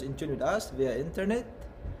tune with us via internet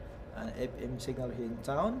and FM signal here in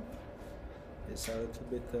town. It's a little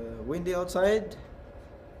bit windy outside.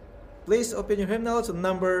 Please open your hymnals to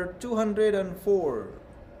number 204.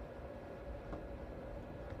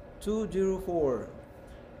 204.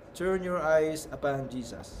 Turn your eyes upon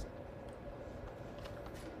Jesus.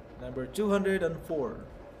 Number 204.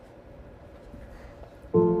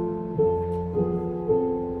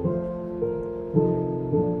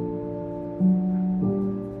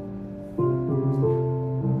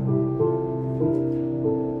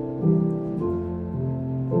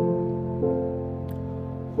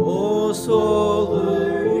 O soul,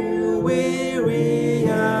 are you weary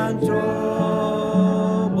and troubled?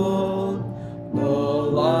 No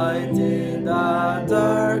light in the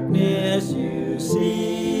darkness you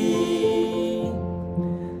see.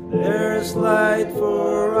 There's light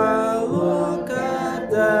for a look at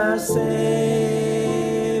the Savior,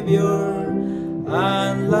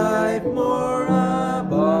 and life more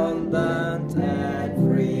abundant and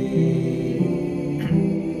free.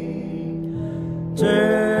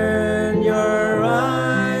 Turn your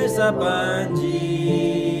eyes upon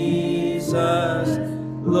Jesus,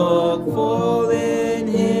 look full in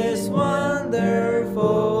His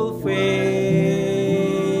wonderful face,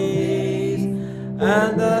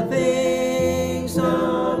 and the things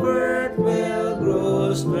of earth will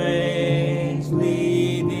grow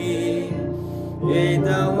strangely dim in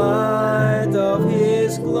the light of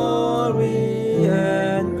His glory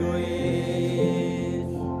and grace.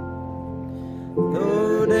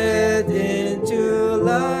 Loaded into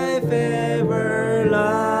life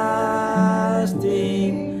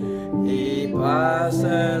everlasting, He passed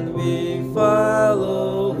and we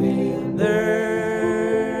follow Him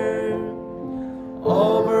there.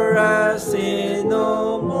 Over us sin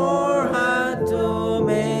no more had dominion,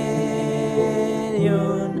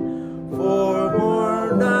 for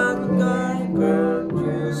more than conquered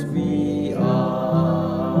Jews we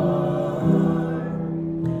are.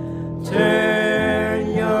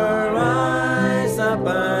 Turn your eyes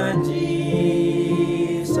upon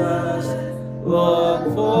Jesus,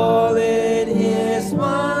 look full in His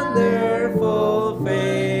wonderful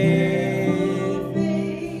face,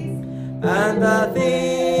 and the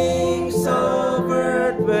things of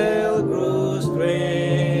earth will grow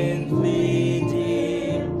strangely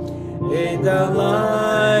dim in the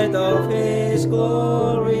light of His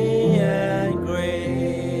glory and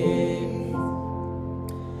grace.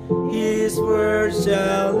 His word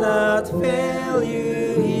shall not fail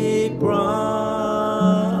you, He promised.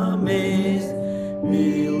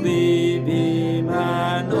 Believe Him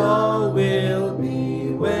and all will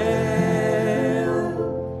be well.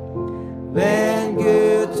 Then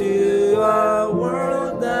good to a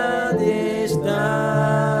world that is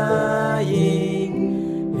dying,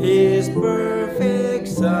 His perfect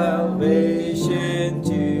salvation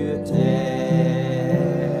to tell.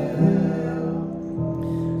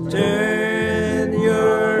 Turn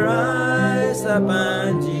your eyes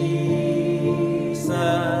upon Jesus,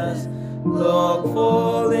 look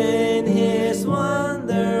full in His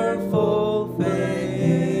wonderful face,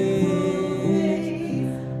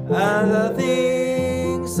 and the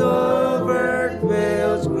things of earth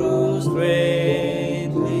will grow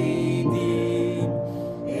strangely dim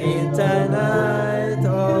in the night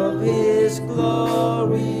of His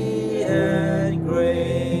glory and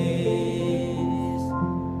grace.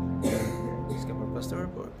 Please come up, Pastor,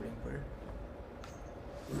 for praying prayer.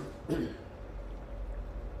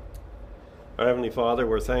 Our Heavenly Father,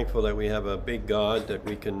 we're thankful that we have a big God that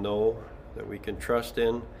we can know, that we can trust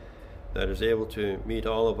in, that is able to meet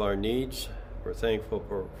all of our needs. We're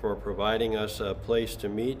thankful for providing us a place to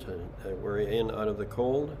meet that we're in out of the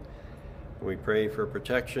cold. We pray for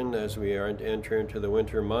protection as we enter into the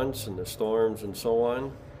winter months and the storms and so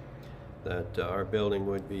on, that our building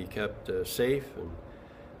would be kept safe, and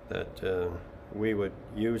that we would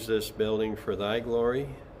use this building for Thy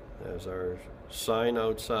glory, as our sign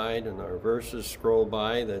outside and our verses scroll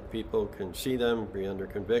by, that people can see them, be under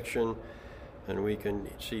conviction, and we can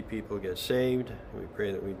see people get saved. We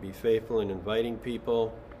pray that we'd be faithful in inviting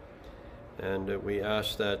people, and we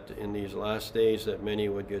ask that in these last days that many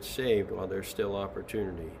would get saved while there's still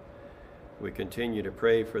opportunity. We continue to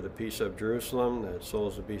pray for the peace of Jerusalem, that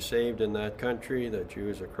souls would be saved in that country, that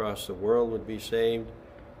Jews across the world would be saved,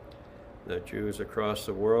 that Jews across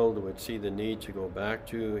the world would see the need to go back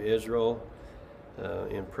to Israel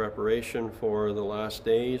in preparation for the last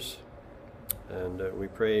days. And we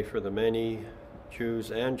pray for the many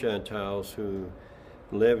Jews and Gentiles who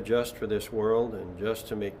live just for this world and just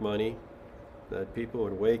to make money, that people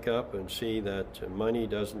would wake up and see that money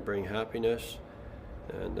doesn't bring happiness,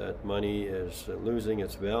 and that money is losing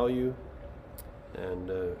its value,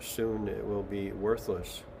 and soon it will be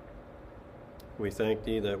worthless. We thank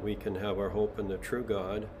Thee that we can have our hope in the true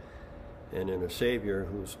God and in a Savior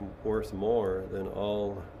who's worth more than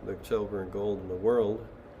all the silver and gold in the world.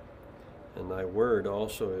 And Thy word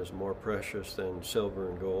also is more precious than silver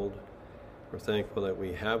and gold. We're thankful that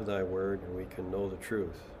we have Thy word and we can know the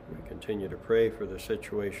truth. We continue to pray for the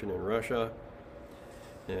situation in Russia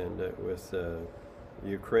and with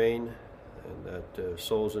Ukraine, and that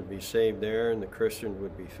souls would be saved there and the Christians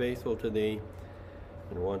would be faithful to Thee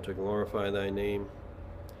and want to glorify Thy name.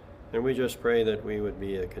 And we just pray that we would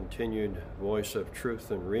be a continued voice of truth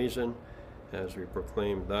and reason as we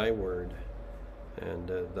proclaim Thy word, and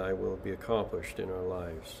Thy will be accomplished in our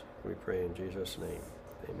lives. We pray in Jesus' name.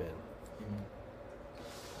 Amen. Amen.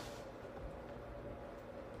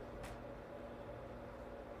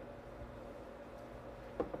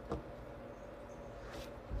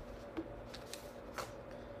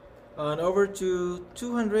 On over to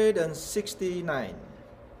 269.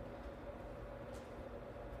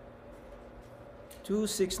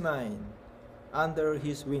 269, Under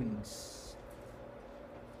His Wings.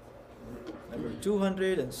 Number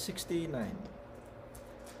 269.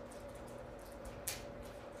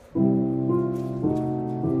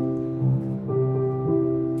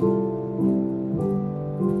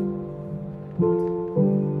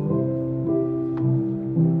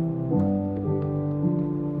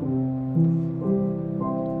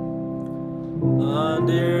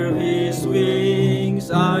 Under His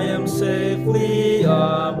wings I am safely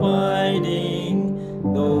abiding,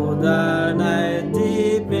 though the night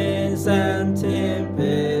deepens and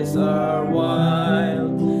tempests are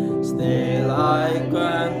wild. Still I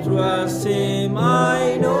can trust Him,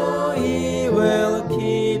 I know He will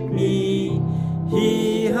keep me.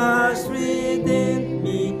 He has redeemed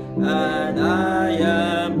me, and I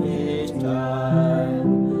am His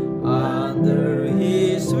child. Under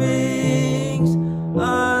His wings,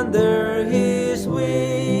 under His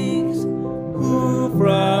wings, who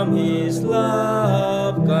from His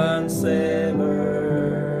love can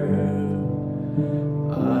sever?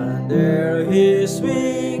 Under His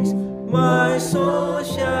wings, my soul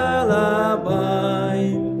shall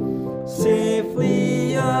abide,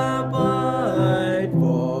 safely abide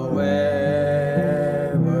forever.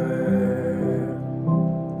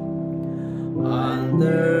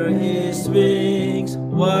 Under His wings,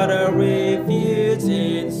 what a refuge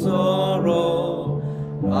in sorrow,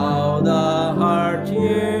 how the heart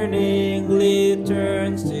yearningly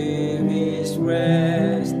turns to His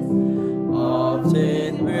rest.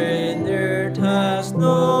 Often when earth has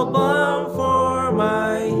no balm for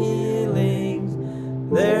my healings,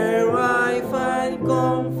 there I find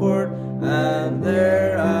comfort, and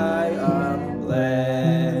there I am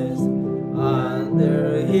blessed.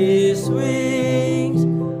 Under His wings,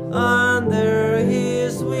 under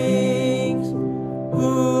His wings,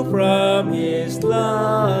 who from His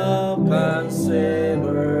love can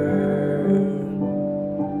sever?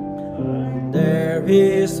 Under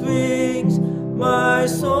His wings, my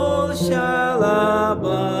soul shall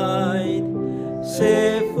abide,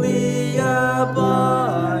 safely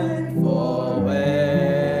abide forever.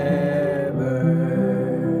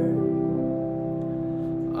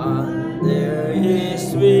 Under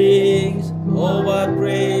His wings, oh what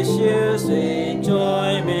precious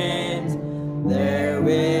enjoyment, there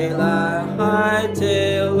will I hide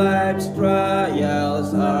till life's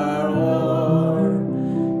trials are o'er.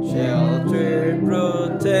 Sheltered,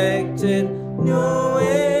 protected, no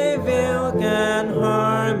evil can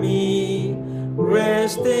harm me.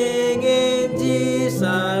 Resting in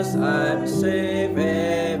Jesus, I'm safe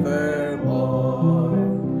evermore.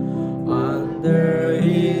 Under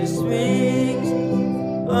His wings,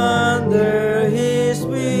 under His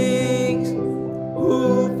wings,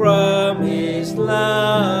 who from His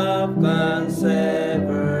love can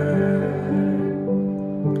sever?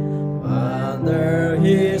 Under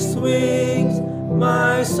His wings,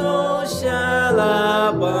 my soul shall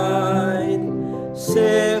abide,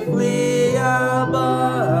 safely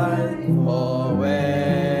abide forever.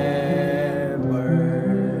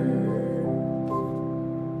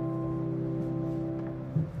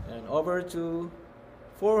 And over to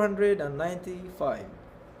 495.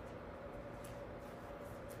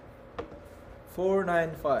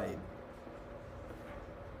 495.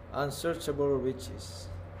 Unsearchable Riches.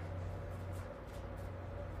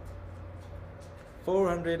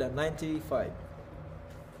 495.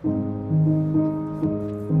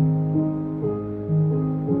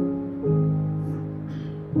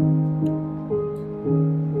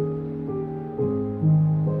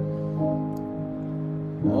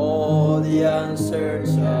 Oh, the unsearchable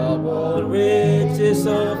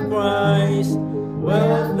of Christ,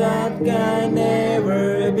 wealth that can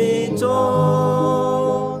never be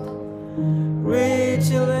told. Rich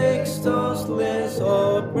exhaustless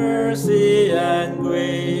of mercy and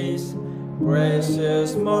grace,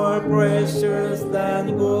 precious, more precious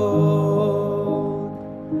than gold.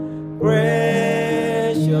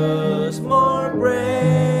 Precious, more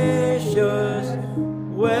precious,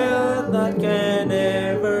 wealth that can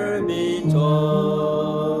never be told.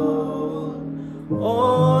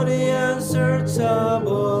 All the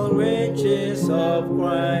unsearchable riches of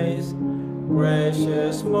Christ,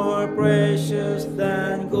 precious, more precious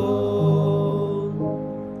than gold.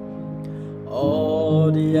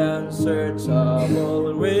 All the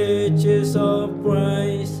unsearchable riches of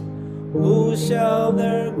Christ, who shall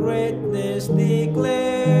their greatness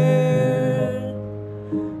declare?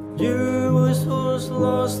 Jews whose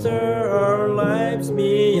luster our lives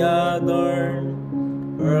be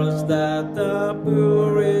adorned, pearls that the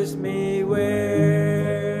purest may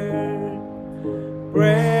wear.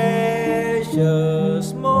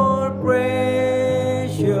 Precious, more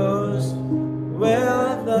precious,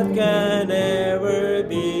 wealth that can never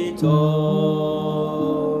be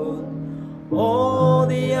told. All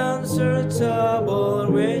the unsearchable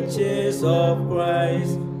riches of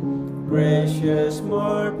Christ, precious,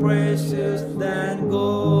 more precious than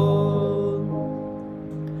gold.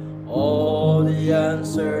 All the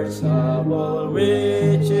unsearchable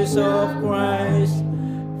riches of Christ,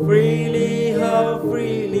 freely, how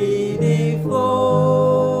freely they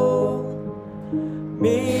flow,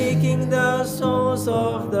 making the souls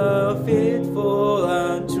of the faithful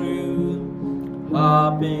and true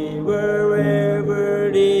happy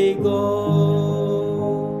wherever they go.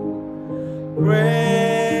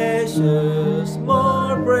 Precious,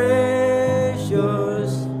 more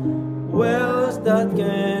precious, wealth that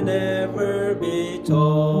can never be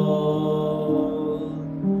told.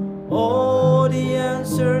 All the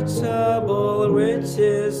unsearchable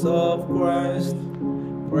riches of Christ,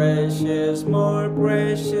 precious, more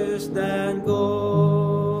precious than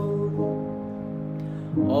gold.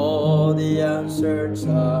 All the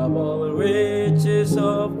unsearchable riches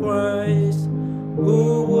of Christ,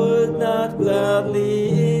 who would not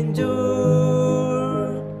gladly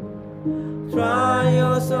endure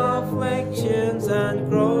trials, afflictions, and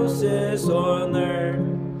crosses on earth,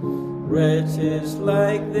 riches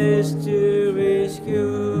like this to rescue.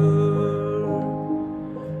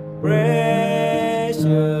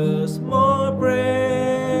 Precious, more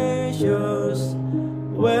precious,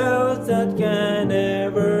 wealth that can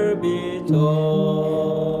never be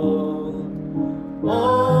told.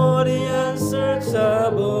 All the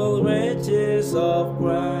unsearchable riches of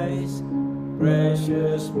Christ,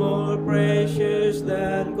 precious, more precious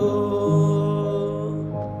than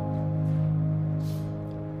gold.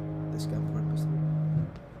 Let's come forward, Pastor.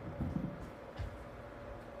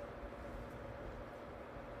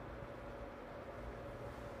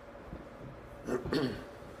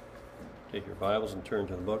 Take your Bibles and turn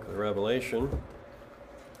to the book of Revelation.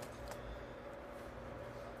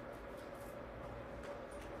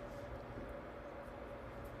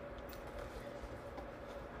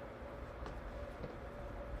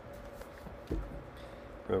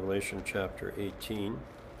 Revelation chapter 18.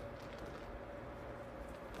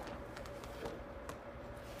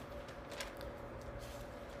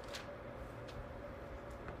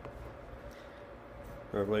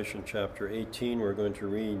 Revelation chapter 18, we're going to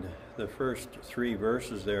read the first 3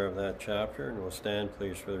 verses there of that chapter, and we'll stand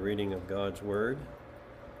please for the reading of God's Word.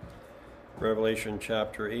 Revelation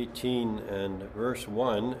chapter 18 and verse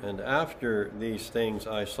 1, "And after these things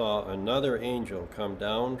I saw another angel come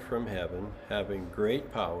down from heaven, having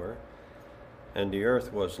great power, and the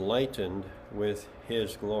earth was lightened with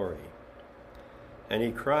his glory. And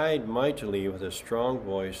he cried mightily with a strong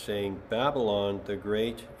voice, saying, Babylon the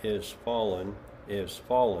great is fallen,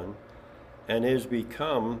 and is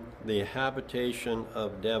become the habitation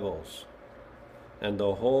of devils, and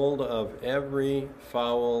the hold of every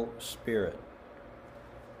foul spirit,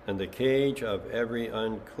 and the cage of every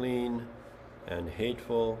unclean and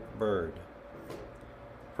hateful bird.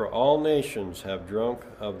 For all nations have drunk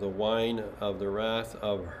of the wine of the wrath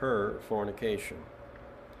of her fornication.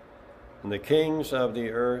 And the kings of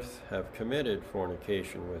the earth have committed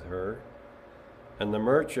fornication with her, and the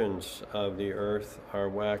merchants of the earth are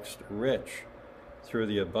waxed rich through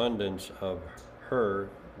the abundance of her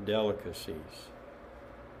delicacies."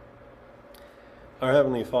 Our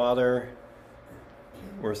Heavenly Father,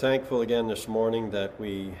 we're thankful again this morning that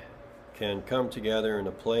we can come together in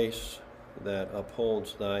a place that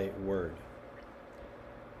upholds Thy Word.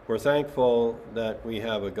 We're thankful that we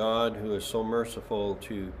have a God who is so merciful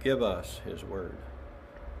to give us His Word.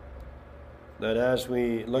 that as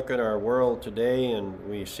we look at our world today and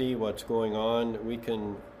we see what's going on, we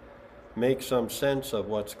can make some sense of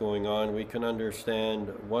what's going on. We can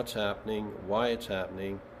understand what's happening, why it's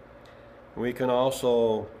happening. We can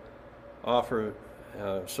also offer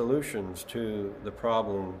solutions to the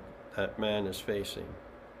problem that man is facing.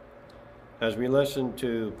 As we listen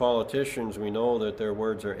to politicians, we know that their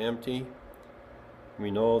words are empty.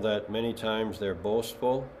 We know that many times they're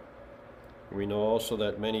boastful. We know also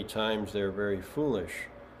that many times they're very foolish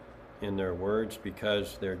in their words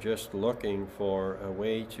because they're just looking for a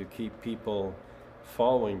way to keep people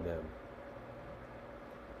following them.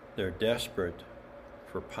 They're desperate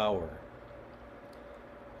for power.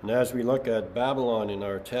 And as we look at Babylon in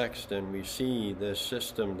our text and we see this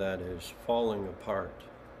system that is falling apart,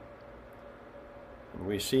 and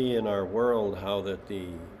we see in our world how that the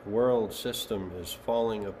world system is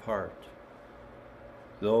falling apart,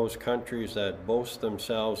 those countries that boast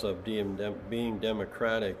themselves of being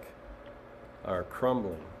democratic are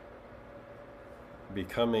crumbling,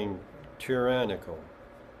 becoming tyrannical,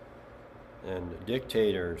 and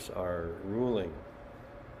dictators are ruling.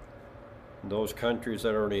 Those countries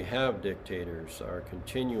that already have dictators are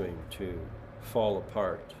continuing to fall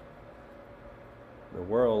apart. The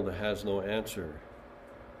world has no answer,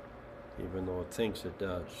 even though it thinks it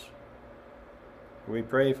does. We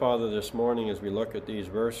pray, Father, this morning as we look at these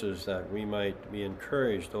verses that we might be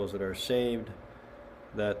encouraged, those that are saved,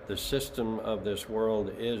 that the system of this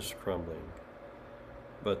world is crumbling,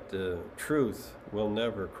 but the truth will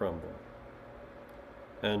never crumble.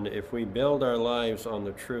 And if we build our lives on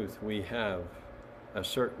the truth, we have a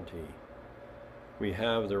certainty. We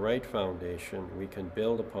have the right foundation. We can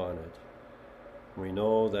build upon it. We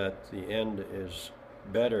know that the end is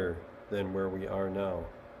better than where we are now.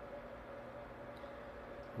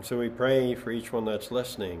 And so we pray for each one that's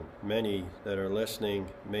listening. Many that are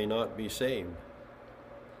listening may not be saved.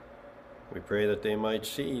 We pray that they might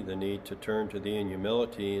see the need to turn to Thee in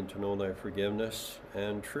humility and to know Thy forgiveness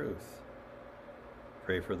and truth.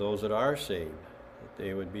 Pray for those that are saved, that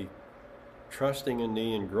they would be trusting in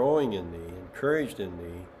Thee and growing in Thee, encouraged in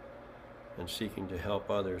Thee, and seeking to help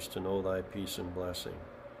others to know Thy peace and blessing.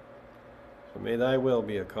 So may Thy will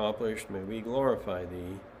be accomplished. May we glorify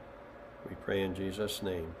Thee. We pray in Jesus'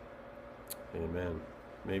 name. Amen.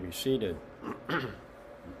 You may be seated.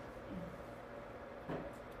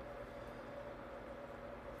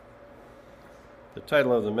 The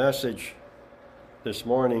title of the message this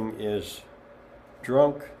morning is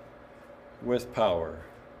Drunk with Power.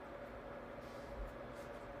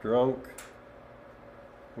 Drunk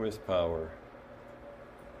with Power.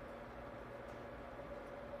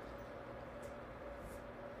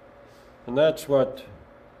 And that's what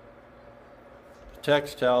the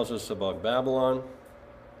text tells us about Babylon,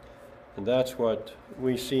 and that's what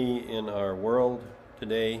we see in our world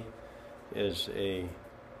today, is a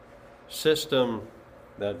system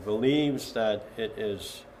that believes that it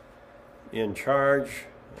is in charge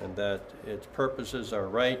and that its purposes are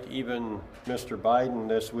right. Even Mr. Biden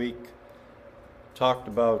this week talked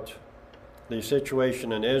about the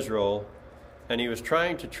situation in Israel, and he was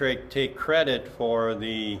trying to take credit for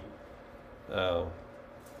the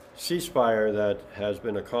ceasefire that has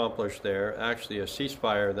been accomplished there, actually a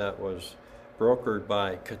ceasefire that was brokered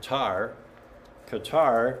by Qatar.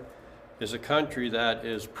 Qatar is a country that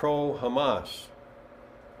is pro-Hamas.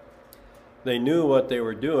 They knew what they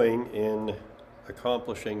were doing in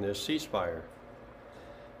accomplishing this ceasefire.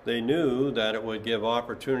 They knew that it would give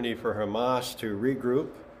opportunity for Hamas to regroup,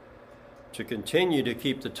 to continue to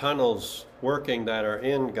keep the tunnels working that are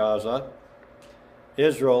in Gaza.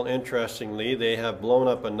 Israel, interestingly, they have blown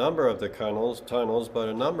up a number of the tunnels, but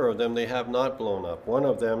a number of them they have not blown up. One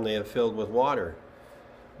of them they have filled with water.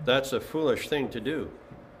 That's a foolish thing to do,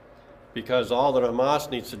 because all that Hamas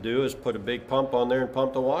needs to do is put a big pump on there and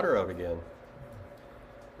pump the water out again.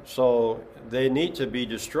 So they need to be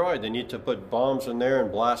destroyed. They need to put bombs in there and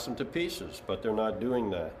blast them to pieces, but they're not doing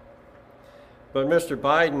that. But Mr.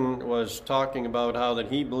 Biden was talking about how that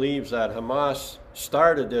he believes that Hamas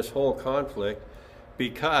started this whole conflict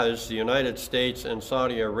because the United States and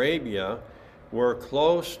Saudi Arabia were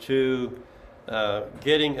close to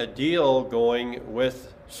getting a deal going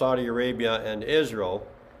with Saudi Arabia and Israel,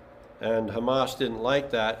 and Hamas didn't like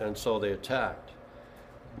that, and so they attacked.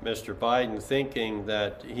 Mr. Biden thinking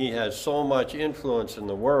that he has so much influence in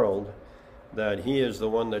the world that he is the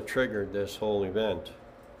one that triggered this whole event.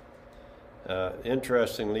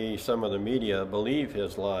 Interestingly, some of the media believe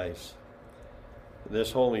his lies.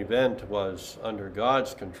 This whole event was under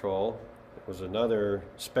God's control. It was another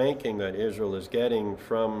spanking that Israel is getting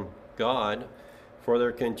from God for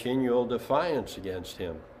their continual defiance against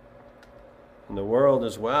him. And the world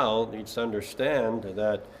as well needs to understand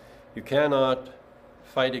that you cannot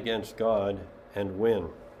fight against God and win.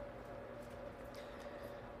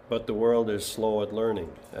 But the world is slow at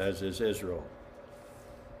learning, as is Israel.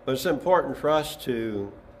 But it's important for us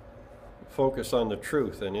to focus on the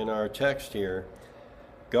truth. And in our text here,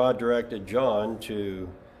 God directed John to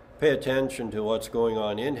pay attention to what's going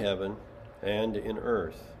on in heaven and in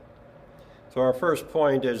earth. So our first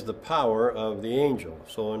point is the power of the angel.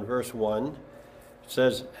 So in verse 1, it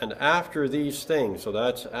says, and after these things, so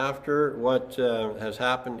that's after what has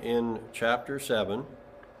happened in chapter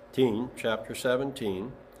 17,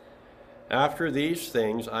 after these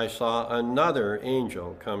things I saw another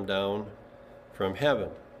angel come down from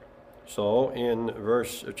heaven. So in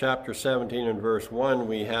chapter 17 and verse 1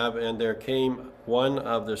 we have, and there came one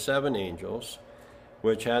of the 7 angels,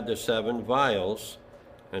 which had the 7 vials,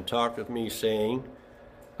 and talked with me, saying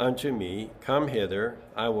unto me, come hither,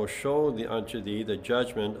 I will show unto thee the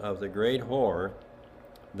judgment of the great whore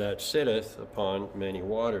that sitteth upon many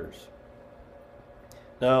waters.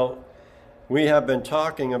 Now, we have been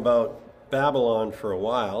talking about Babylon for a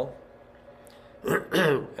while,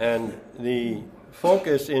 and the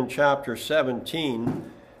focus in chapter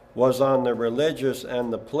 17 was on the religious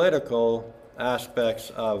and the political aspects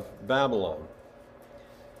of Babylon.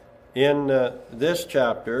 In this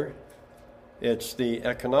chapter, it's the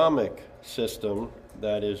economic system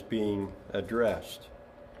that is being addressed.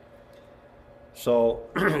 So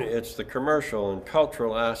it's the commercial and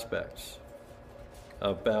cultural aspects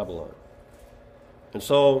of Babylon. And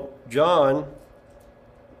so John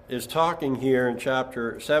is talking here in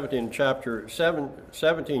chapter 17.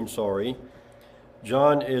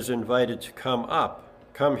 John is invited to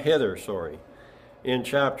come hither. In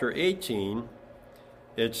chapter 18,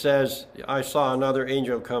 it says, I saw another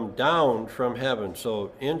angel come down from heaven.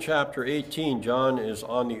 So in chapter 18, John is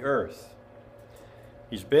on the earth.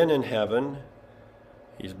 He's been in heaven.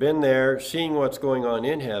 He's been there seeing what's going on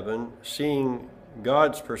in heaven, seeing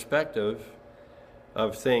God's perspective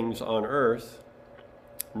of things on earth.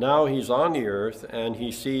 Now he's on the earth, and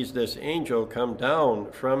he sees this angel come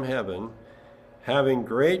down from heaven, having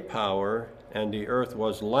great power, and the earth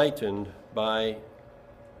was lightened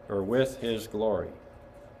with his glory.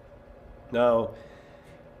 Now,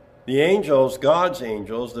 the angels, God's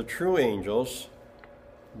angels, the true angels,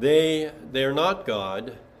 they're not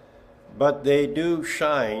God, but they do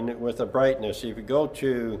shine with a brightness. If you go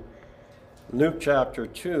to Luke chapter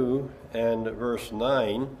 2 and verse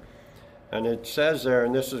 9, and it says there,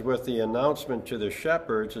 and this is with the announcement to the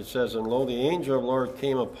shepherds, it says, and lo, the angel of the Lord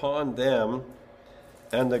came upon them,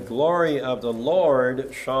 and the glory of the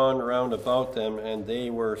Lord shone round about them, and they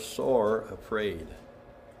were sore afraid.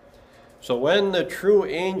 So when the true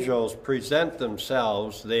angels present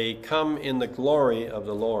themselves, they come in the glory of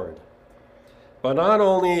the Lord. But not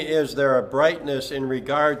only is there a brightness in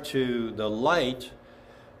regard to the light,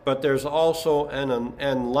 but there's also an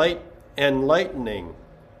enlightening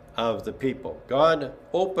of the people. God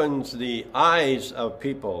opens the eyes of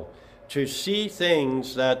people to see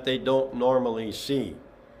things that they don't normally see.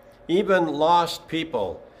 Even lost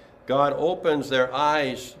people, God opens their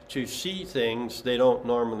eyes to see things they don't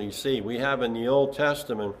normally see. We have in the Old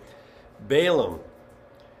Testament Balaam,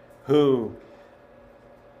 who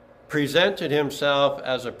presented himself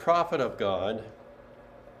as a prophet of God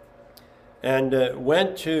and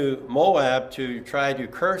went to Moab to try to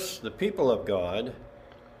curse the people of God,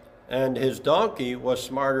 and his donkey was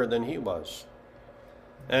smarter than he was.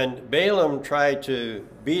 And Balaam tried to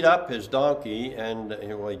beat up his donkey, and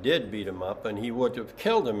he did beat him up, and he would have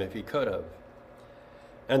killed him if he could have.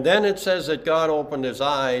 And then it says that God opened his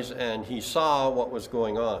eyes, and he saw what was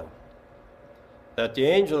going on. That the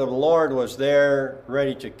angel of the Lord was there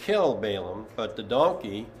ready to kill Balaam, but the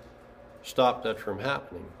donkey stopped that from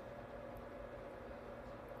happening.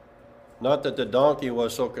 Not that the donkey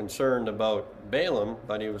was so concerned about Balaam,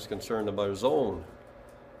 but he was concerned about his own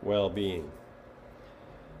well-being.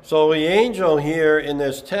 So the angel here in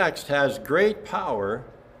this text has great power,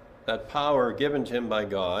 that power given to him by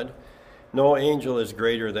God. No angel is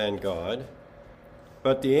greater than God,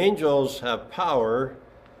 but the angels have power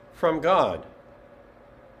from God.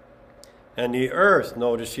 And the earth,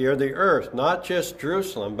 notice here, the earth, not just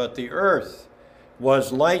Jerusalem, but the earth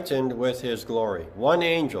was lightened with his glory. One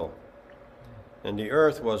angel, and the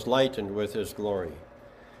earth was lightened with his glory.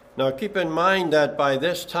 Now keep in mind that by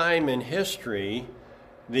this time in history,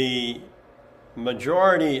 the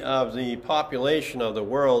majority of the population of the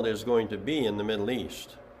world is going to be in the Middle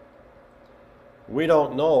East. We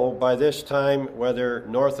don't know by this time whether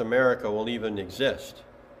North America will even exist.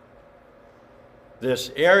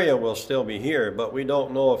 This area will still be here, but we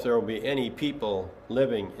don't know if there will be any people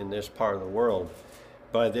living in this part of the world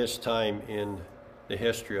by this time in the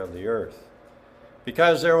history of the earth.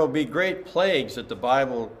 Because there will be great plagues that the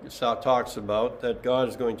Bible talks about that God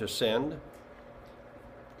is going to send.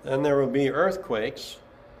 And there will be earthquakes,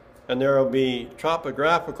 and there will be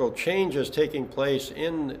topographical changes taking place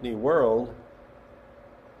in the world,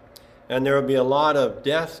 and there will be a lot of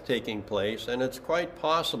death taking place, and it's quite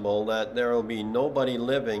possible that there will be nobody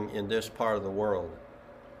living in this part of the world.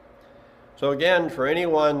 So again, for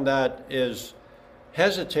anyone that is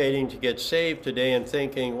hesitating to get saved today and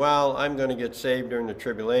thinking, well, I'm going to get saved during the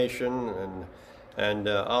tribulation, and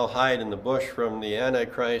I'll hide in the bush from the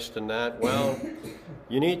Antichrist and that, well,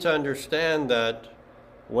 you need to understand that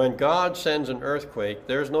when God sends an earthquake,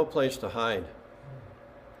 there's no place to hide.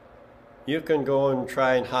 You can go and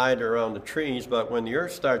try and hide around the trees, but when the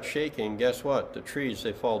earth starts shaking, guess what? The trees,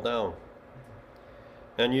 they fall down.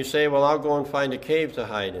 And you say, well, I'll go and find a cave to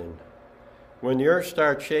hide in. When the earth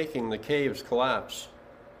starts shaking, the caves collapse.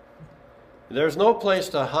 There's no place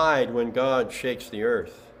to hide when God shakes the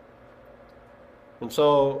earth. And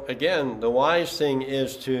so, again, the wise thing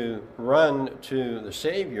is to run to the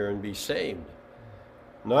Savior and be saved.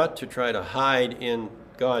 Not to try to hide in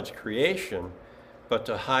God's creation, but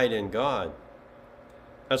to hide in God.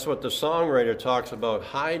 That's what the songwriter talks about,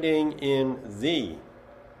 hiding in Thee.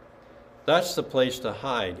 That's the place to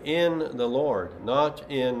hide, in the Lord, not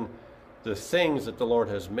in the things that the Lord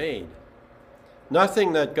has made.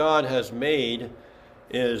 Nothing that God has made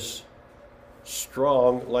is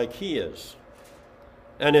strong like He is.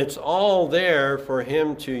 And it's all there for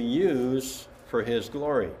Him to use for His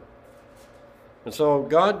glory. And so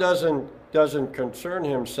God doesn't concern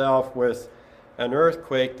Himself with an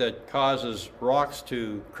earthquake that causes rocks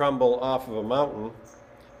to crumble off of a mountain,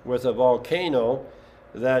 with a volcano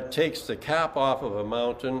that takes the cap off of a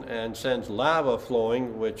mountain and sends lava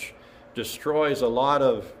flowing, which destroys a lot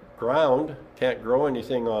of ground, can't grow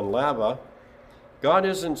anything on lava. God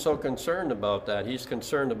isn't so concerned about that. He's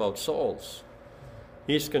concerned about souls.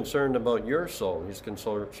 He's concerned about your soul. He's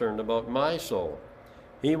concerned about my soul.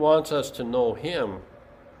 He wants us to know Him,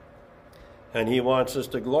 and He wants us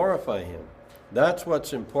to glorify Him. That's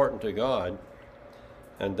what's important to God,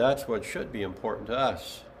 and that's what should be important to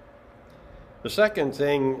us. The second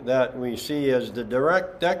thing that we see is the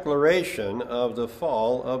direct declaration of the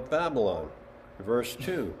fall of Babylon. Verse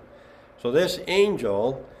 2. So this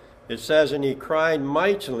angel, it says, and he cried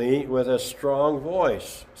mightily with a strong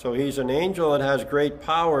voice. So he's an angel that has great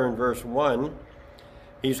power in verse 1.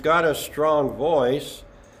 He's got a strong voice,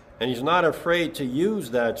 and he's not afraid to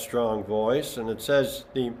use that strong voice. And it says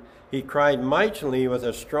he cried mightily with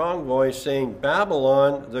a strong voice, saying,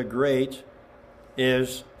 Babylon the Great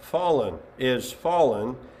is fallen,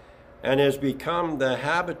 and is become the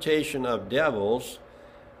habitation of devils,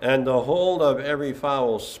 and the hold of every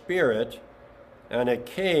foul spirit, and a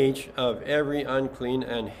cage of every unclean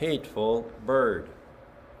and hateful bird.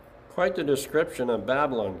 Quite the description of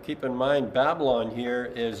Babylon. Keep in mind, Babylon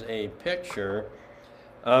here is a picture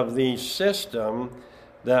of the system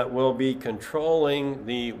that will be controlling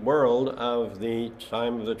the world of the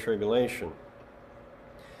time of the tribulation.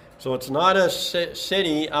 So it's not a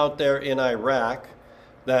city out there in Iraq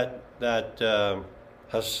that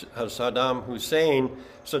Saddam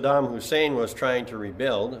Hussein was trying to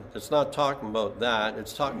rebuild. It's not talking about that.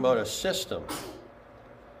 It's talking about a system.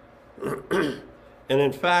 And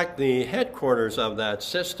in fact, the headquarters of that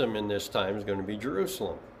system in this time is going to be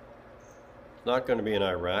Jerusalem. It's not going to be in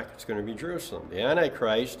Iraq. It's going to be Jerusalem. The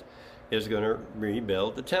Antichrist is going to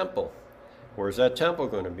rebuild the temple. Where's that temple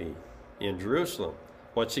going to be? In Jerusalem.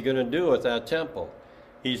 What's he going to do with that temple?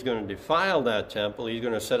 He's going to defile that temple. He's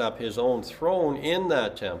going to set up his own throne in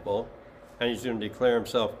that temple, and he's going to declare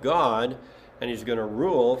himself God, and he's going to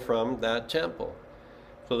rule from that temple.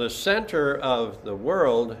 So the center of the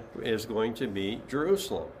world is going to be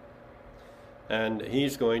Jerusalem, and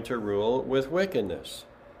he's going to rule with wickedness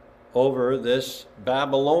over this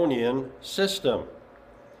Babylonian system.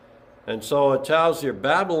 And so it tells you,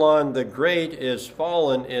 Babylon the Great is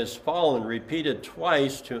fallen, repeated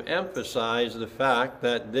twice to emphasize the fact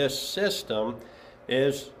that this system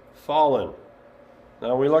is fallen.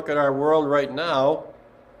 Now we look at our world right now,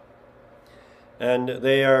 and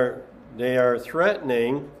they are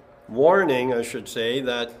threatening, warning, I should say,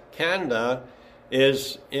 that Canada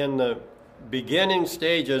is in the beginning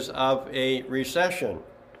stages of a recession.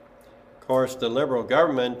 Of course, the Liberal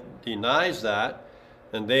government denies that,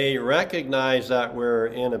 and they recognize that we're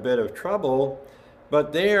in a bit of trouble,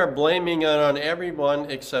 but they are blaming it on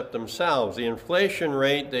everyone except themselves. The inflation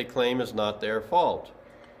rate, they claim, is not their fault.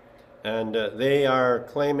 And they are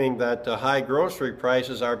claiming that the high grocery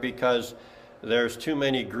prices are because there's too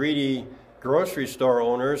many greedy grocery store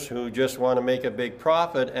owners who just want to make a big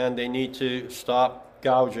profit, and they need to stop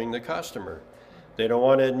gouging the customer. They don't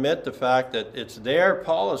want to admit the fact that it's their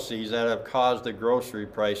policies that have caused the grocery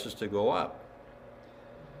prices to go up.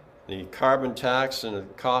 The carbon tax and the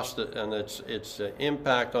cost and its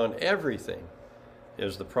impact on everything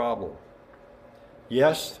is the problem.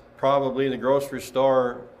 Yes, probably the grocery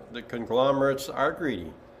store, the conglomerates are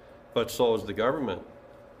greedy, but so is the government.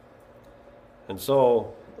 And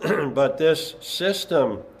so, but this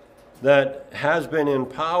system that has been in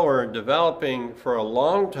power, developing for a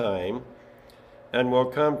long time, and will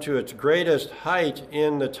come to its greatest height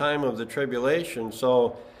in the time of the tribulation.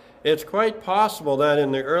 So it's quite possible that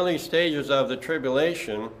in the early stages of the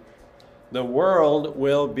tribulation, the world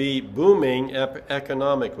will be booming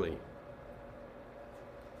economically.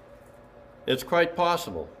 It's quite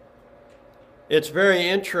possible. It's very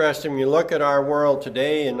interesting when you look at our world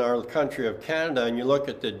today in our country of Canada, and you look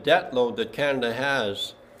at the debt load that Canada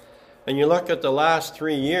has, and you look at the last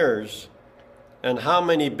 3 years and how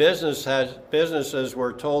many businesses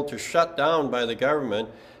were told to shut down by the government,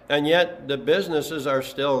 and yet the businesses are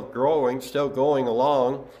still growing, still going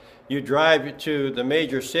along. You drive to the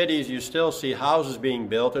major cities, you still see houses being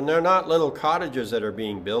built, and they're not little cottages that are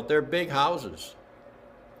being built, they're big houses.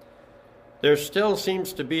 There still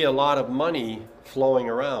seems to be a lot of money flowing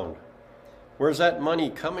around. Where's that money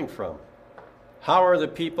coming from? How are the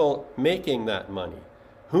people making that money?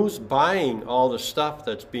 Who's buying all the stuff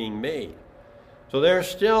that's being made? So there's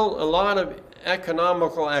still a lot of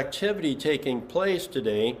economical activity taking place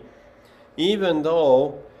today, even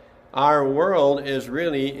though our world is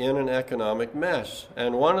really in an economic mess.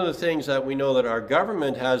 And one of the things that we know that our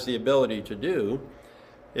government has the ability to do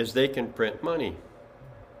is they can print money.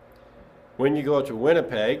 When you go to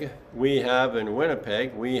Winnipeg, we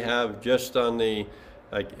have just on the,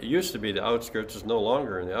 like it used to be the outskirts, it's no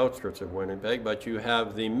longer in the outskirts of Winnipeg, but you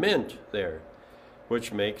have the mint there,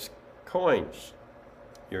 which makes coins.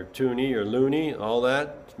 Your toonie, your loonie, all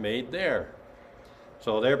that's made there.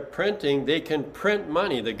 So they're printing, they can print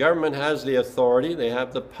money. The government has the authority, they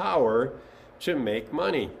have the power to make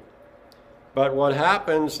money. But what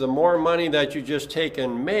happens, the more money that you just take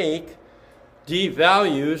and make,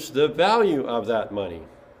 devalues the value of that money.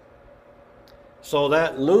 So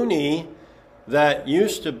that loonie that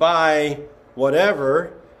used to buy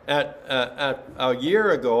whatever at a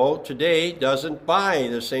year ago, today doesn't buy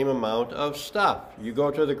the same amount of stuff. You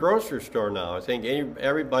go to the grocery store now, I think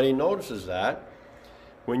everybody notices that.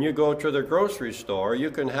 When you go to the grocery store,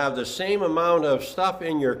 you can have the same amount of stuff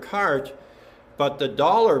in your cart, but the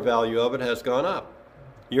dollar value of it has gone up.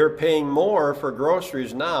 You're paying more for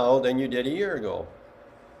groceries now than you did a year ago.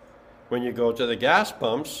 When you go to the gas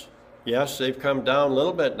pumps, yes, they've come down a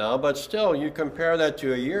little bit now, but still, you compare that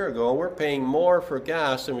to a year ago, we're paying more for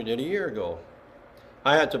gas than we did a year ago.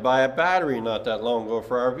 I had to buy a battery not that long ago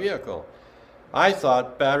for our vehicle. I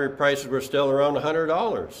thought battery prices were still around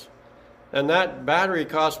 $100. And that battery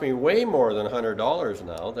cost me way more than $100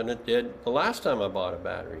 now than it did the last time I bought a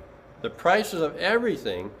battery. The prices of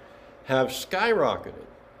everything have skyrocketed.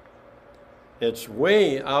 It's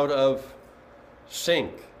way out of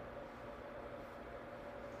sync.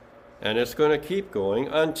 And it's going to keep going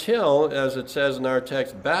until, as it says in our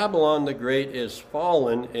text, Babylon the Great is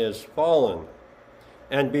fallen,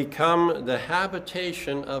 and become the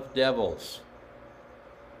habitation of devils.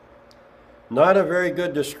 Not a very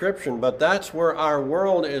good description, but that's where our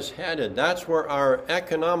world is headed. That's where our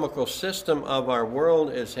economical system of our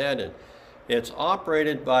world is headed. It's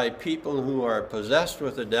operated by people who are possessed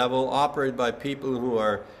with the devil, operated by people who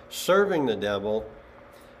are serving the devil,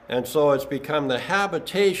 and so it's become the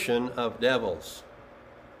habitation of devils.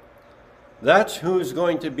 That's who's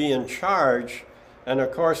going to be in charge, and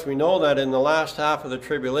of course we know that in the last half of the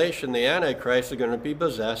tribulation, the Antichrist is going to be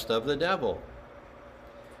possessed of the devil.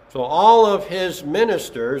 So all of his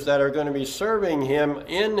ministers that are going to be serving him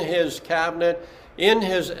in his cabinet, in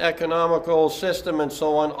his economical system and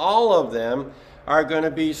so on, all of them are going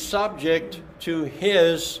to be subject to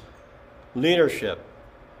his leadership.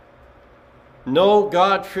 No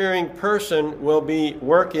God-fearing person will be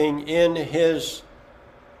working in his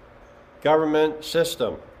government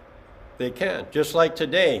system. They can't. Just like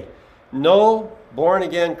today, no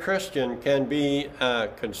born-again Christian can be a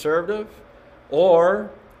conservative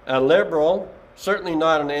or a liberal, certainly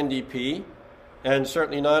not an NDP, and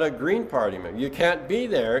certainly not a Green Party member. You can't be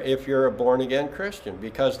there if you're a born-again Christian,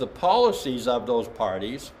 because the policies of those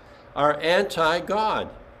parties are anti-God.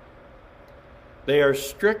 They are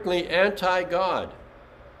strictly anti-God.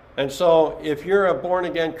 And so if you're a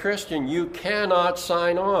born-again Christian, you cannot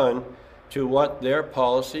sign on to what their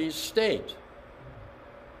policies state.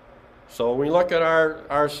 So we look at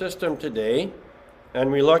our system today,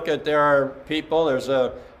 and we look at there are people, there's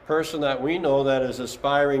a person that we know that is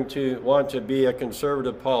aspiring to want to be a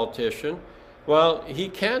conservative politician. Well, he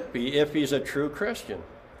can't be if he's a true Christian.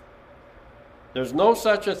 There's no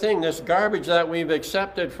such a thing. This garbage that we've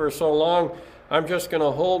accepted for so long, I'm just going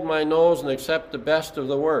to hold my nose and accept the best of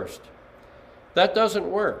the worst. That doesn't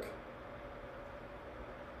work.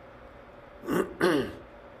 And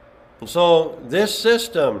so this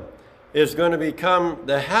system is going to become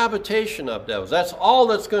the habitation of devils. That's all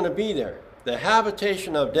that's going to be there. The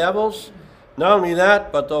habitation of devils. Not only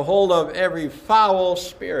that, but the hold of every foul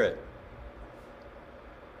spirit.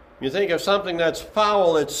 You think of something that's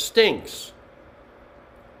foul, it stinks.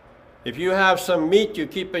 If you have some meat you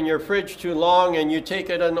keep in your fridge too long and you take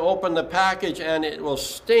it and open the package and it will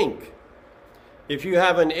stink. If you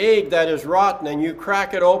have an egg that is rotten and you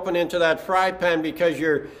crack it open into that fry pan because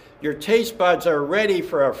your taste buds are ready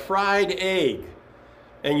for a fried egg,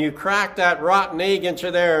 and you crack that rotten egg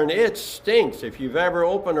into there and it stinks. If you've ever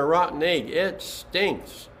opened a rotten egg, it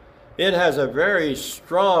stinks. It has a very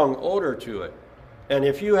strong odor to it. And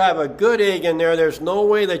if you have a good egg in there, there's no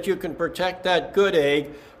way that you can protect that good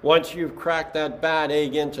egg once you've cracked that bad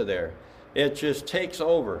egg into there. It just takes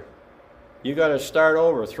over. You got to start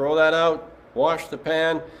over. Throw that out, wash the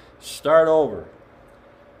pan, start over.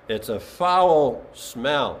 It's a foul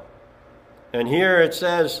smell. And here it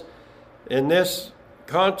says, in this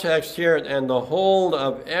context here, and the hold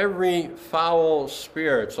of every foul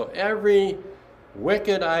spirit. So every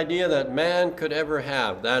wicked idea that man could ever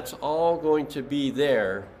have, that's all going to be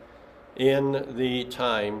there in the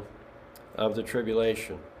time of the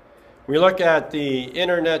tribulation. We look at the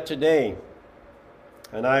internet today,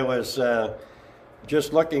 and I was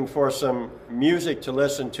just looking for some music to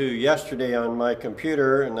listen to yesterday on my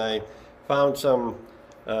computer, and I found some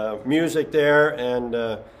music there, and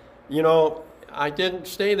I didn't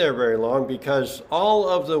stay there very long because all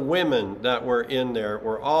of the women that were in there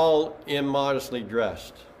were all immodestly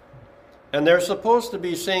dressed. And they're supposed to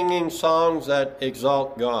be singing songs that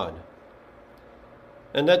exalt God.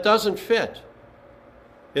 And that doesn't fit.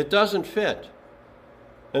 It doesn't fit.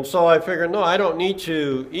 And so I figured, no, I don't need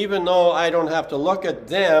to, even though I don't have to look at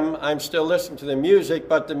them, I'm still listening to the music,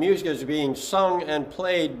 but the music is being sung and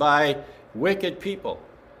played by wicked people.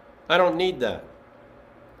 I don't need that.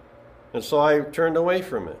 And so I turned away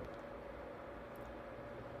from it.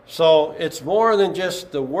 So it's more than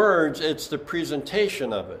just the words, it's the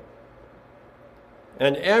presentation of it.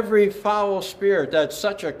 And every foul spirit, that's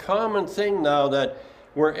such a common thing now that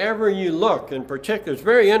wherever you look, in particular, it's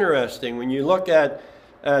very interesting when you look at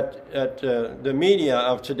the media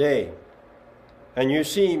of today, and you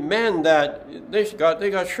see men that they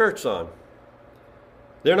got shirts on.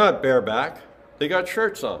 They're not bareback. They got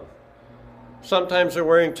shirts on. Sometimes they're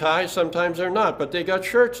wearing ties, sometimes they're not, but they got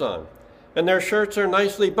shirts on. And their shirts are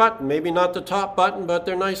nicely buttoned. Maybe not the top button, but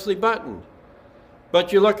they're nicely buttoned.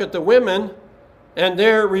 But you look at the women, and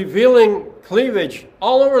they're revealing cleavage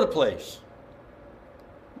all over the place.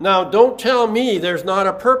 Now, don't tell me there's not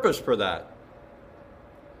a purpose for that.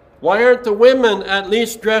 Why aren't the women at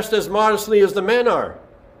least dressed as modestly as the men are?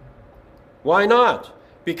 Why not?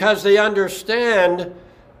 Because they understand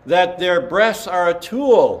that their breasts are a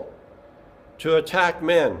tool to attack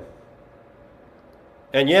men.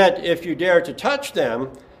 And yet, if you dare to touch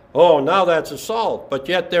them, oh, now that's assault. But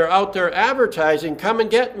yet they're out there advertising, come and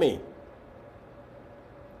get me.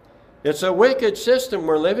 It's a wicked system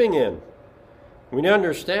we're living in. We need to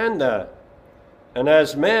understand that. And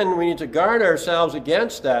as men, we need to guard ourselves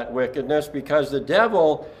against that wickedness because the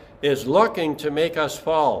devil is looking to make us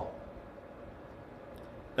fall.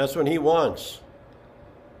 That's what he wants.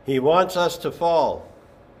 He wants us to fall.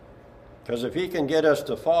 Because if he can get us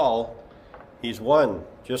to fall, he's won.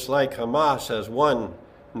 Just like Hamas has won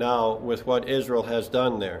now with what Israel has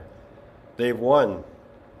done there. They've won.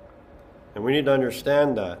 And we need to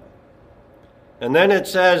understand that. And then it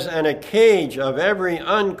says, and a cage of every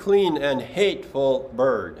unclean and hateful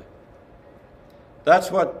bird.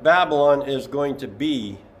 That's what Babylon is going to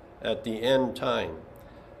be at the end time.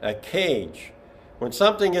 A cage. When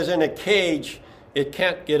something is in a cage, it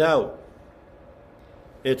can't get out.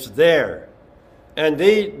 It's there. And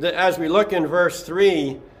as we look in verse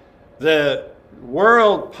 3, the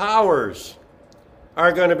world powers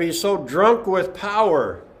are going to be so drunk with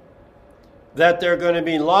power that they're going to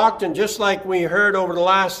be locked. And just like we heard over the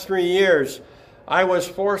last 3 years, I was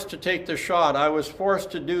forced to take the shot. I was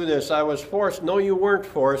forced to do this. I was forced. No, you weren't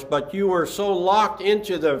forced, but you were so locked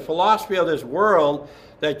into the philosophy of this world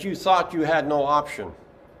that you thought you had no option.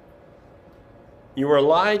 You were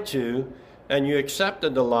lied to, and you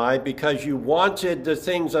accepted the lie because you wanted the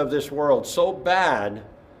things of this world so bad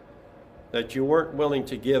that you weren't willing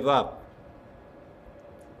to give up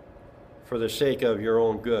for the sake of your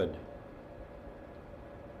own good.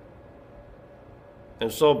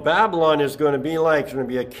 And so Babylon is going to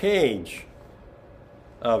be a cage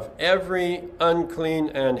of every unclean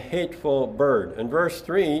and hateful bird. In verse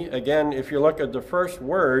 3, again, if you look at the first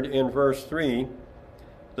word in verse 3,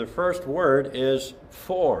 the first word is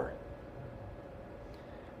for.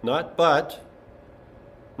 Not but,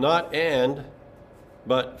 not and,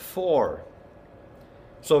 but for.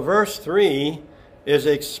 So verse 3 is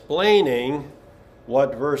explaining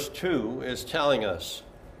what verse 2 is telling us.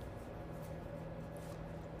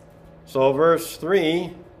 So verse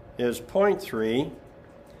 3 is point 3.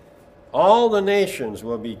 All the nations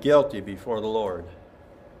will be guilty before the Lord.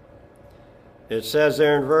 It says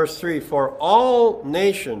there in verse 3, for all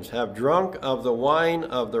nations have drunk of the wine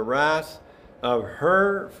of the wrath of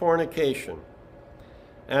her fornication,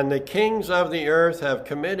 and the kings of the earth have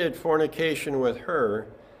committed fornication with her,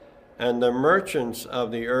 and the merchants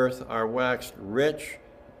of the earth are waxed rich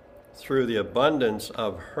through the abundance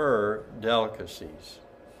of her delicacies.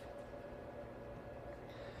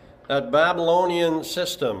 That Babylonian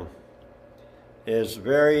system is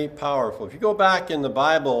very powerful. If you go back in the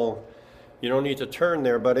Bible, you don't need to turn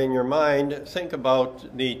there, but in your mind, think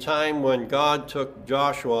about the time when God took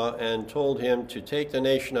Joshua and told him to take the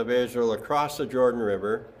nation of Israel across the Jordan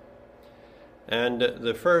River, and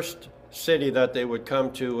the first city that they would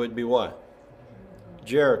come to would be what?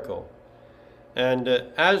 Jericho. And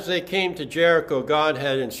as they came to Jericho, God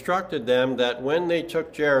had instructed them that when they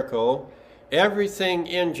took Jericho, everything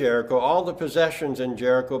in Jericho, all the possessions in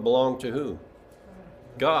Jericho belonged to who?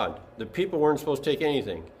 God. The people weren't supposed to take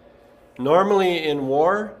anything. Normally in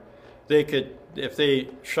war, they could, if they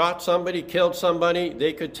shot somebody, killed somebody,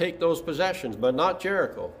 they could take those possessions, but not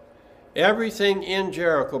Jericho. Everything in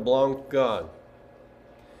Jericho belonged to God.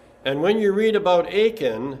 And when you read about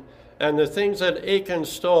Achan and the things that Achan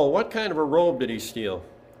stole, what kind of a robe did he steal?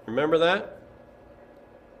 Remember that?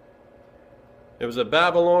 It was a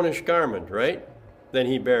Babylonish garment, right? Then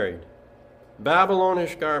he buried.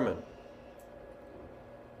 Babylonish garment.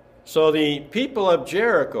 So the people of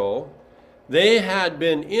Jericho, they had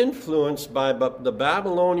been influenced by the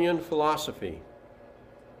Babylonian philosophy.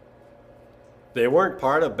 They weren't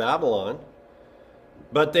part of Babylon,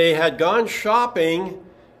 but they had gone shopping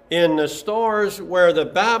in the stores where the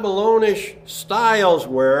Babylonish styles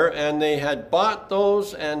were, and they had bought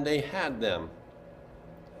those and they had them.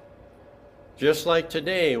 Just like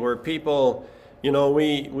today, where people,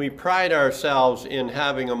 we pride ourselves in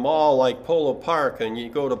having a mall like Polo Park, and you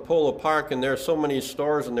go to Polo Park and there's so many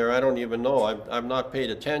stores in there, I don't even know. I've not paid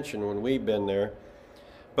attention when we've been there.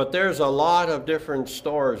 But there's a lot of different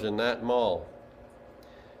stores in that mall.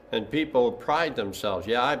 And people pride themselves.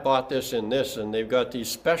 Yeah, I bought this and this, and they've got these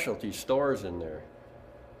specialty stores in there.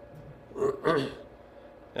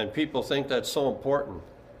 And people think that's so important.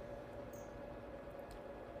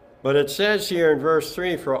 But it says here in verse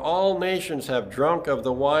 3, for all nations have drunk of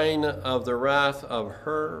the wine of the wrath of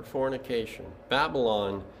her fornication.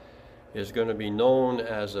 Babylon is going to be known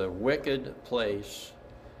as a wicked place,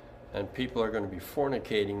 and people are going to be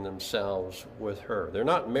fornicating themselves with her. They're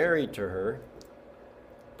not married to her,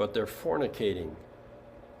 but they're fornicating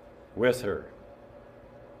with her.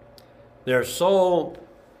 They're so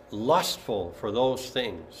lustful for those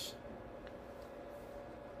things.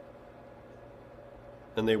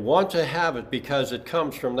 And they want to have it because it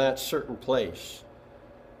comes from that certain place.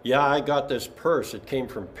 Yeah, I got this purse. It came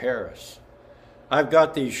from Paris. I've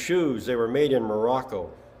got these shoes. They were made in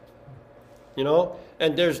Morocco.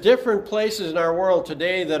 And there's different places in our world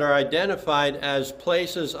today that are identified as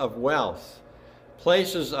places of wealth,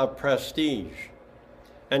 places of prestige.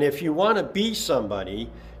 And if you want to be somebody,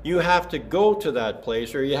 you have to go to that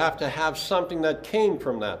place, or you have to have something that came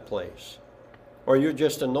from that place, or you're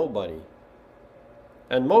just a nobody.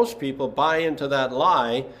 And most people buy into that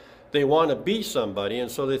lie. They want to be somebody,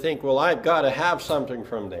 and so they think, well, I've got to have something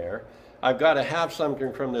from there. I've got to have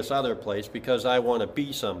something from this other place because I want to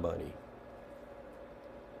be somebody.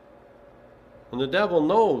 And the devil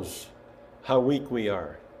knows how weak we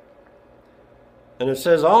are. And it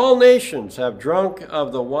says, all nations have drunk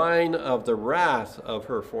of the wine of the wrath of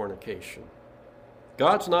her fornication.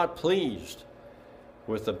 God's not pleased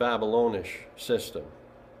with the Babylonish system.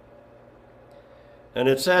 And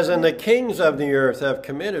it says, and the kings of the earth have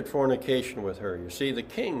committed fornication with her. You see, the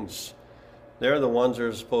kings, they're the ones that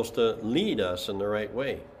are supposed to lead us in the right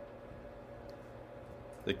way.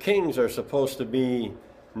 The kings are supposed to be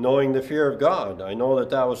knowing the fear of God. I know that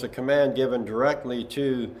that was a command given directly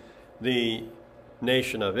to the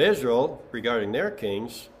nation of Israel regarding their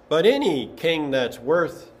kings. But any king that's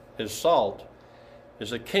worth his salt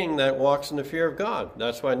is a king that walks in the fear of God.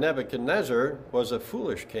 That's why Nebuchadnezzar was a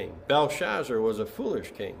foolish king. Belshazzar was a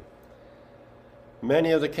foolish king.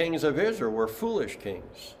 Many of the kings of Israel were foolish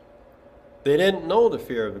kings. They didn't know the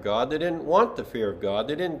fear of God. They didn't want the fear of God.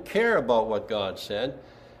 They didn't care about what God said.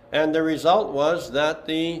 And the result was that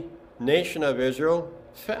the nation of Israel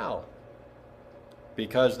fell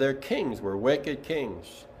because their kings were wicked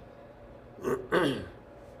kings.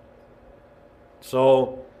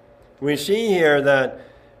 So we see here that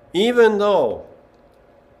even though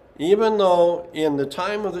in the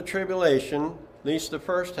time of the tribulation, at least the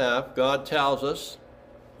first half, God tells us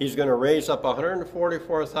he's going to raise up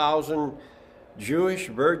 144,000 Jewish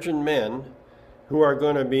virgin men who are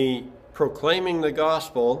going to be proclaiming the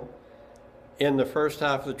gospel in the first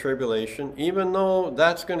half of the tribulation. Even though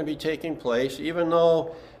that's going to be taking place, even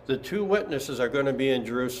though the two witnesses are going to be in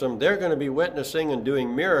Jerusalem, they're going to be witnessing and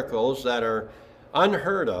doing miracles that are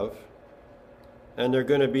unheard of. And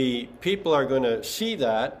people are going to see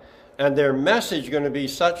that, and their message is going to be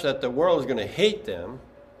such that the world is going to hate them,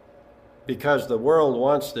 because the world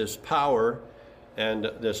wants this power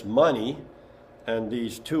and this money, and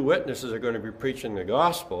these two witnesses are going to be preaching the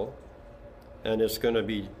gospel, and it's going to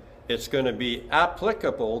be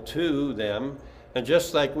applicable to them. And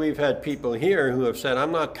just like we've had people here who have said,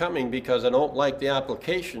 I'm not coming because I don't like the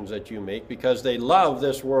applications that you make, because they love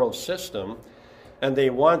this world system and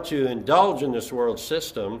they want to indulge in this world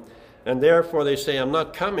system, and therefore they say, I'm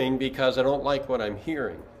not coming because I don't like what I'm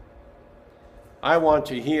hearing. I want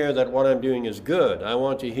to hear that what I'm doing is good. I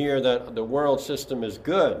want to hear that the world system is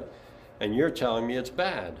good, and you're telling me it's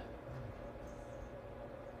bad.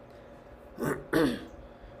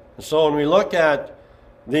 So when we look at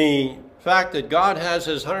the fact that God has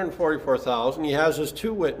his 144,000, he has his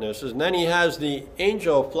two witnesses, and then he has the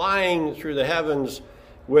angel flying through the heavens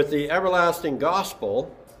with the everlasting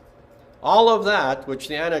gospel, all of that which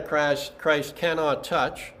the Antichrist cannot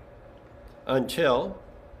touch until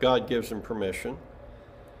God gives him permission.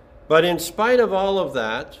 But in spite of all of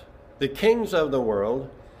that, the kings of the world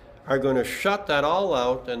are going to shut that all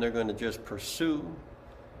out, and they're going to just pursue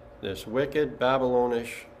this wicked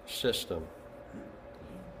Babylonish system.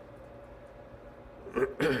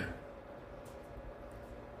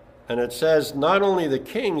 And it says not only the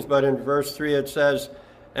kings, but in verse 3 it says,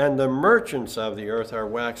 and the merchants of the earth are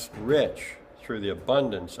waxed rich through the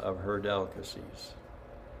abundance of her delicacies.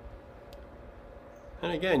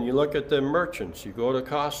 And again, you look at the merchants, you go to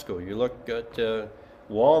Costco, you look at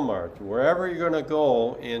Walmart, wherever you're going to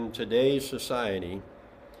go in today's society,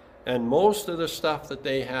 and most of the stuff that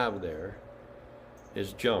they have there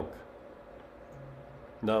is junk.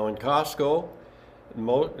 Now in Costco,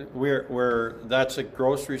 that's a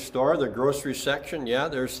grocery store, the grocery section, yeah,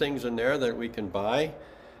 there's things in there that we can buy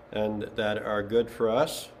and that are good for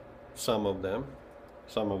us, some of them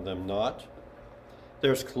not.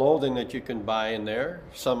 There's clothing that you can buy in there.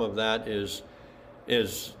 Some of that is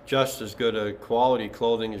just as good a quality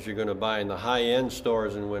clothing as you're going to buy in the high-end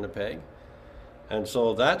stores in Winnipeg. And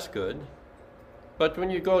so that's good. But when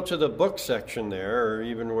you go to the book section there, or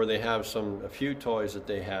even where they have a few toys that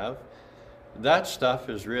they have, that stuff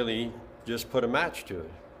is really just put a match to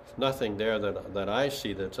it. There's nothing there that I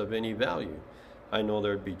see that's of any value. I know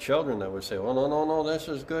there'd be children that would say, oh, no, this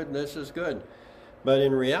is good. But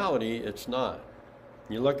in reality, it's not.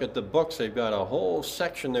 You look at the books, they've got a whole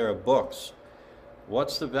section there of books.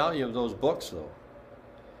 What's the value of those books, though?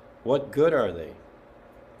 What good are they?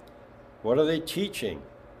 What are they teaching?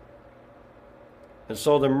 And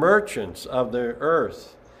so the merchants of the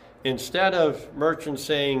earth, instead of merchants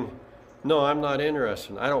saying, no, I'm not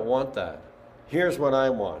interested, I don't want that. Here's what I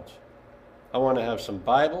want. I want to have some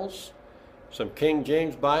Bibles, some King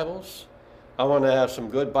James Bibles. I want to have some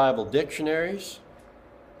good Bible dictionaries.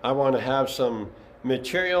 I want to have some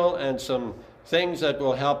material and some things that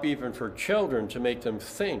will help even for children to make them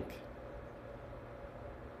think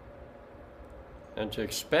and to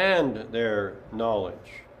expand their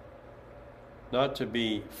knowledge, not to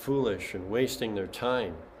be foolish and wasting their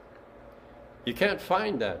time. You can't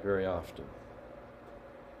find that very often.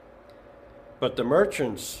 But the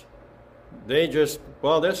merchants, they just,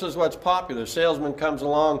 this is what's popular. The salesman comes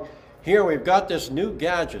along, here we've got this new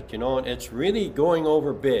gadget, and it's really going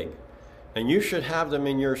over big. And you should have them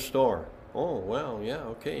in your store. Oh, well, yeah,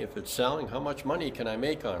 okay, if it's selling, how much money can I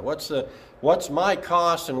make on it? What's my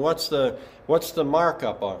cost and what's the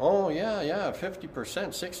markup on it? Oh, yeah, 50%,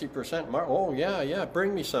 60% mark. Oh, yeah,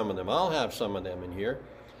 bring me some of them. I'll have some of them in here.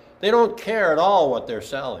 They don't care at all what they're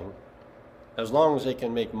selling, as long as they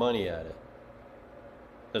can make money at it.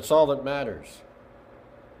 That's all that matters.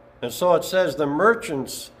 And so it says, the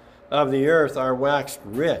merchants of the earth are waxed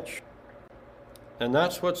rich. And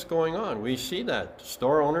that's what's going on. We see that.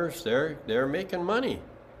 Store owners, they're making money.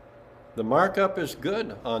 The markup is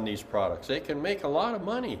good on these products. They can make a lot of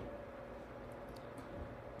money.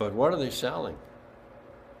 But what are they selling?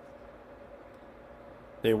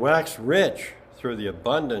 They wax rich through the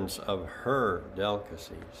abundance of her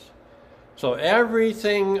delicacies. So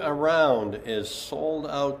everything around is sold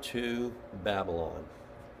out to Babylon.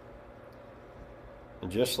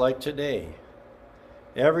 And just like today,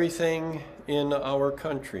 everything in our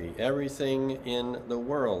country, everything in the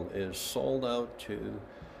world is sold out to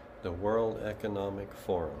the World Economic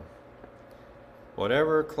Forum.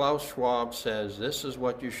 Whatever Klaus Schwab says, this is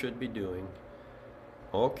what you should be doing.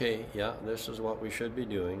 Okay, yeah, this is what we should be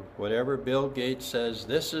doing. Whatever Bill Gates says,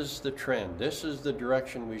 this is the trend. This is the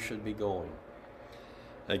direction we should be going.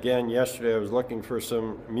 Again, yesterday I was looking for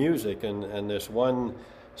some music, and this one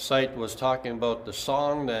site was talking about the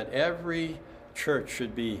song that every church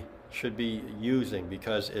should be using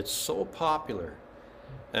because it's so popular.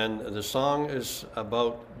 And the song is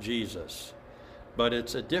about Jesus. But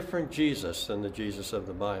it's a different Jesus than the Jesus of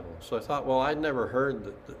the Bible. So I thought, well, I'd never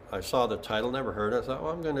heard, I saw the title, never heard it. I thought,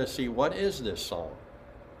 well, I'm going to see what is this song.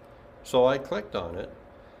 So I clicked on it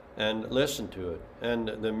and listened to it. And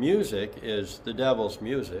the music is the devil's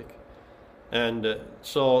music. And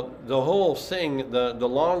so the whole thing, the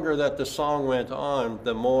longer that the song went on,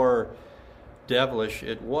 the more devilish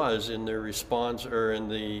it was in the response or in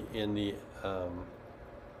the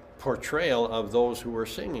portrayal of those who were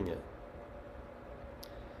singing it.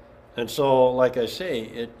 And so, like I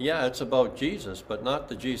say, it's about Jesus, but not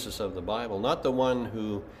the Jesus of the Bible, not the one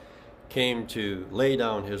who came to lay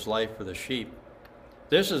down his life for the sheep.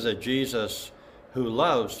 This is a Jesus who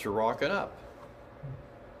loves to rock it up.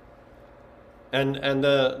 And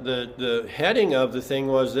the heading of the thing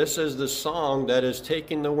was, this is the song that is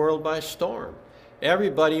taking the world by storm.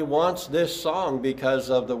 Everybody wants this song because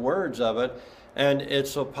of the words of it, and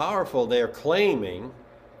it's so powerful, they're claiming.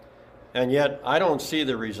 And yet, I don't see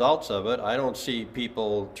the results of it. I don't see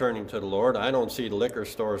people turning to the Lord. I don't see the liquor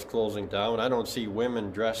stores closing down. I don't see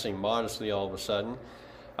women dressing modestly all of a sudden.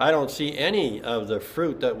 I don't see any of the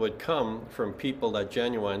fruit that would come from people that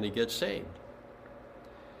genuinely get saved.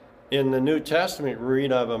 In the New Testament, we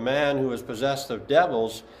read of a man who was possessed of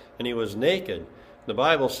devils, and he was naked. The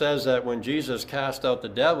Bible says that when Jesus cast out the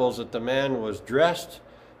devils, that the man was dressed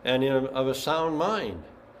and of a sound mind.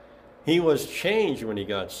 He was changed when he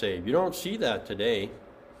got saved. You don't see that today.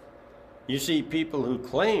 You see people who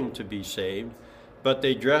claim to be saved, but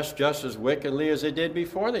they dress just as wickedly as they did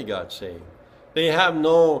before they got saved. They have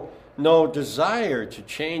no desire to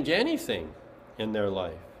change anything in their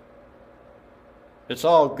life. It's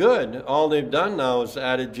all good. All they've done now is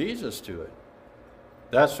added Jesus to it.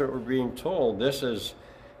 That's what we're being told. This is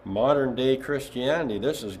modern day Christianity.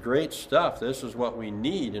 This is great stuff. This is what we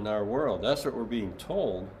need in our world. That's what we're being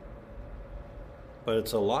told. But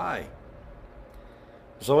it's a lie.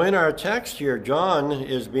 So in our text here, John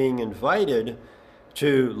is being invited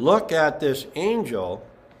to look at this angel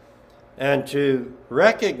and to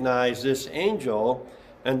recognize this angel,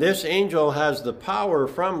 and this angel has the power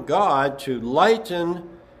from God to lighten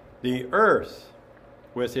the earth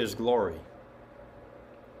with his glory.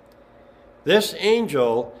 This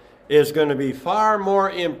angel is going to be far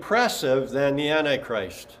more impressive than the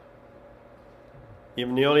Antichrist.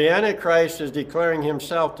 Even though the Antichrist is declaring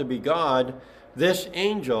himself to be God, this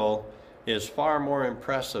angel is far more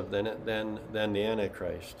impressive than the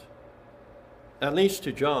Antichrist. At least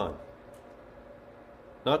to John.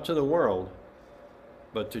 Not to the world,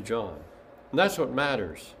 but to John. And that's what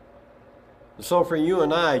matters. And so for you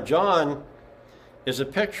and I, John is a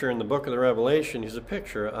picture in the book of the Revelation. He's a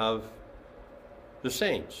picture of the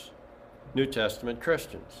saints, New Testament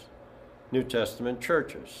Christians, New Testament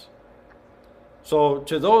churches. So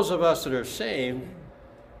to those of us that are saved,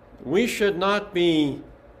 we should not be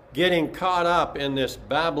getting caught up in this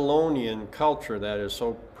Babylonian culture that is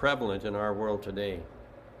so prevalent in our world today.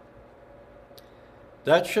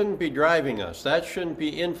 That shouldn't be driving us. That shouldn't be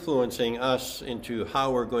influencing us into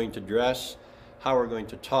how we're going to dress, how we're going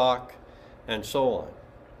to talk, and so on.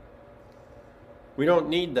 We don't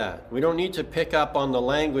need that. We don't need to pick up on the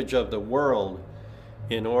language of the world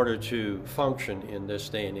in order to function in this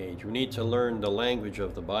day and age. We need to learn the language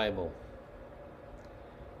of the Bible.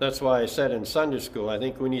 That's why I said in Sunday school, I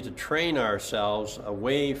think we need to train ourselves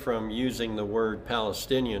away from using the word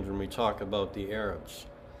Palestinians when we talk about the Arabs.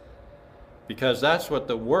 Because that's what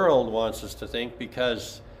the world wants us to think,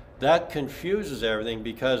 because that confuses everything,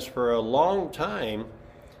 because for a long time,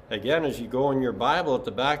 again, as you go in your Bible, at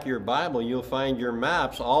the back of your Bible, you'll find your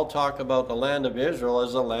maps all talk about the land of Israel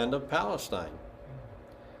as the land of Palestine.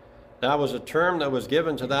 That was a term that was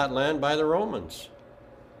given to that land by the Romans.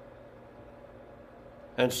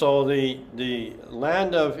 And so the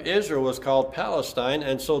land of Israel was called Palestine,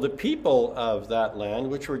 and so the people of that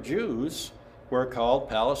land, which were Jews, were called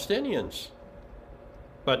Palestinians.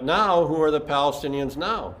 But now, who are the Palestinians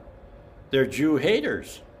now? They're Jew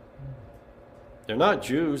haters. They're not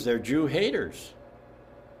Jews, they're Jew haters.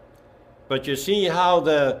 But you see how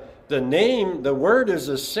the name, the word is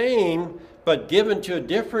the same, but given to a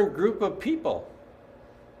different group of people.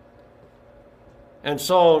 And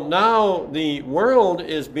so now the world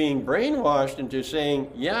is being brainwashed into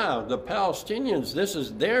saying, yeah, the Palestinians, this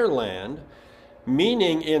is their land,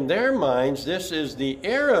 meaning in their minds, this is the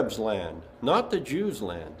Arabs' land, not the Jews'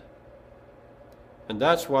 land. And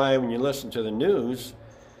that's why when you listen to the news,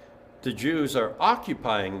 the Jews are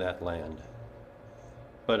occupying that land,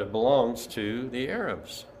 but it belongs to the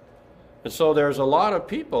Arabs. And so there's a lot of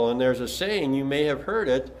people, and there's a saying, you may have heard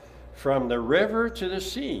it, from the river to the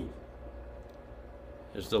sea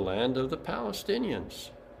is the land of the Palestinians.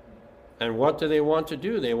 And what do they want to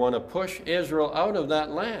do? They want to push Israel out of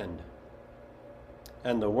that land.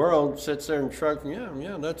 And the world sits there and shrugs,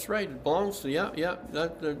 yeah, that's right, it belongs to,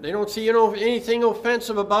 they don't see anything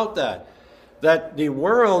offensive about that. That the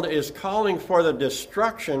world is calling for the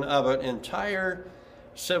destruction of an entire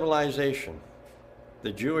civilization,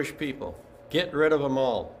 the Jewish people. Get rid of them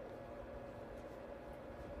all.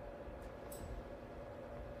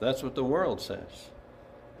 That's what the world says.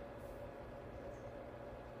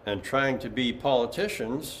 And trying to be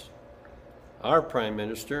politicians, our Prime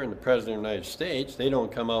Minister and the President of the United States, they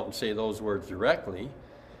don't come out and say those words directly,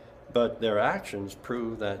 but their actions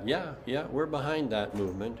prove that, yeah, we're behind that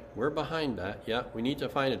movement. We're behind that. Yeah, we need to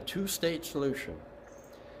find a two-state solution.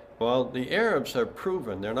 Well, the Arabs have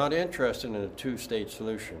proven they're not interested in a two-state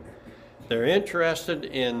solution. They're interested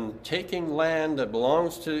in taking land that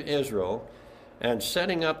belongs to Israel and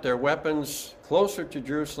setting up their weapons closer to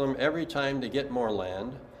Jerusalem every time to get more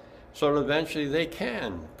land, so that eventually they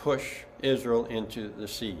can push Israel into the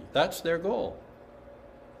sea. That's their goal.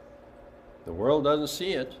 The world doesn't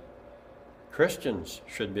see it. Christians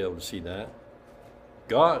should be able to see that.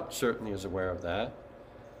 God certainly is aware of that.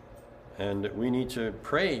 And we need to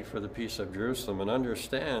pray for the peace of Jerusalem and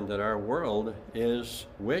understand that our world is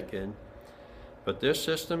wicked, but this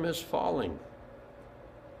system is falling.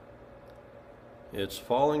 It's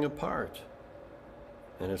falling apart,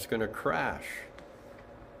 and it's going to crash.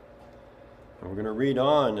 And we're going to read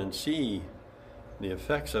on and see the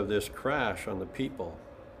effects of this crash on the people.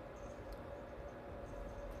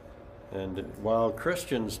 And while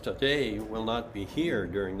Christians today will not be here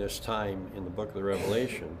during this time in the book of the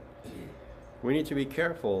Revelation, we need to be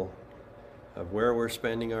careful of where we're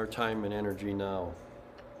spending our time and energy now.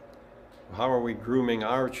 How are we grooming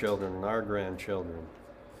our children and our grandchildren?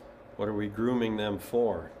 What are we grooming them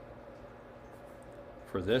for?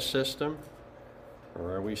 For this system?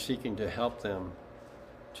 Or are we seeking to help them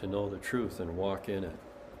to know the truth and walk in it?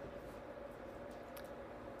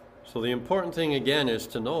 So the important thing again is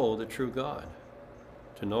to know the true God,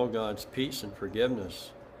 to know God's peace and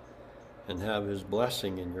forgiveness, and have His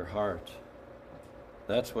blessing in your heart.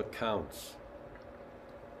 That's what counts.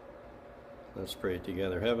 Let's pray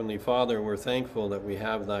together. Heavenly Father, we're thankful that we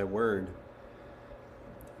have Thy Word.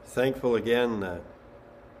 Thankful again that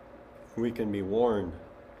we can be warned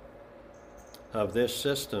of this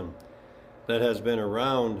system that has been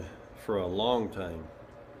around for a long time,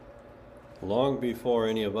 long before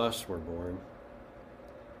any of us were born.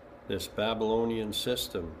 This Babylonian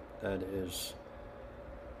system that is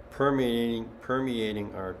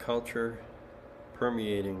permeating our culture,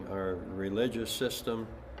 permeating our religious system.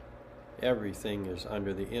 Everything is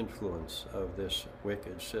under the influence of this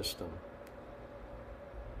wicked system.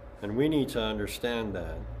 And we need to understand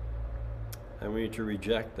that. And we need to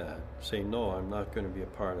reject that. Say, no, I'm not going to be a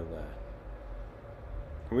part of that.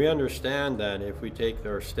 We understand that if we take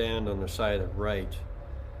our stand on the side of right,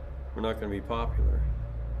 we're not going to be popular.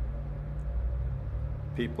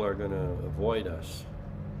 People are going to avoid us,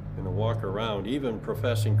 going to walk around. Even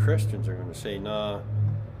professing Christians are going to say, nah,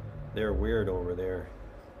 they're weird over there.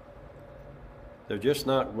 They're just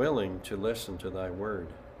not willing to listen to Thy Word.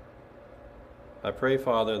 I pray,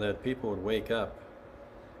 Father, that people would wake up.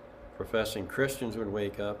 Professing Christians would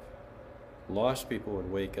wake up. Lost people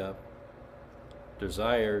would wake up.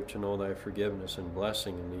 Desire to know Thy forgiveness and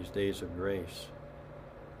blessing in these days of grace.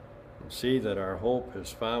 and see that our hope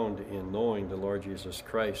is found in knowing the Lord Jesus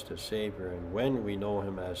Christ as Savior. And when we know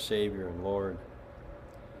him as Savior and Lord,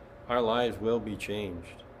 our lives will be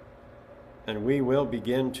changed. And we will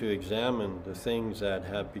begin to examine the things that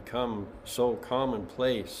have become so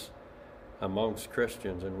commonplace amongst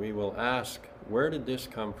Christians, and we will ask, where did this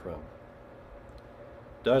come from?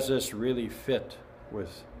 Does this really fit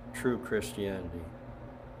with true Christianity?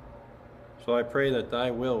 So I pray that thy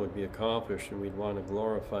will would be accomplished, and we'd want to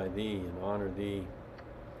glorify thee and honor thee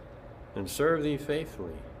and serve thee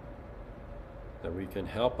faithfully, that we can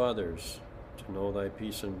help others to know thy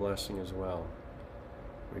peace and blessing as well.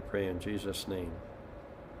 We pray in Jesus' name.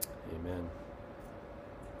 Amen.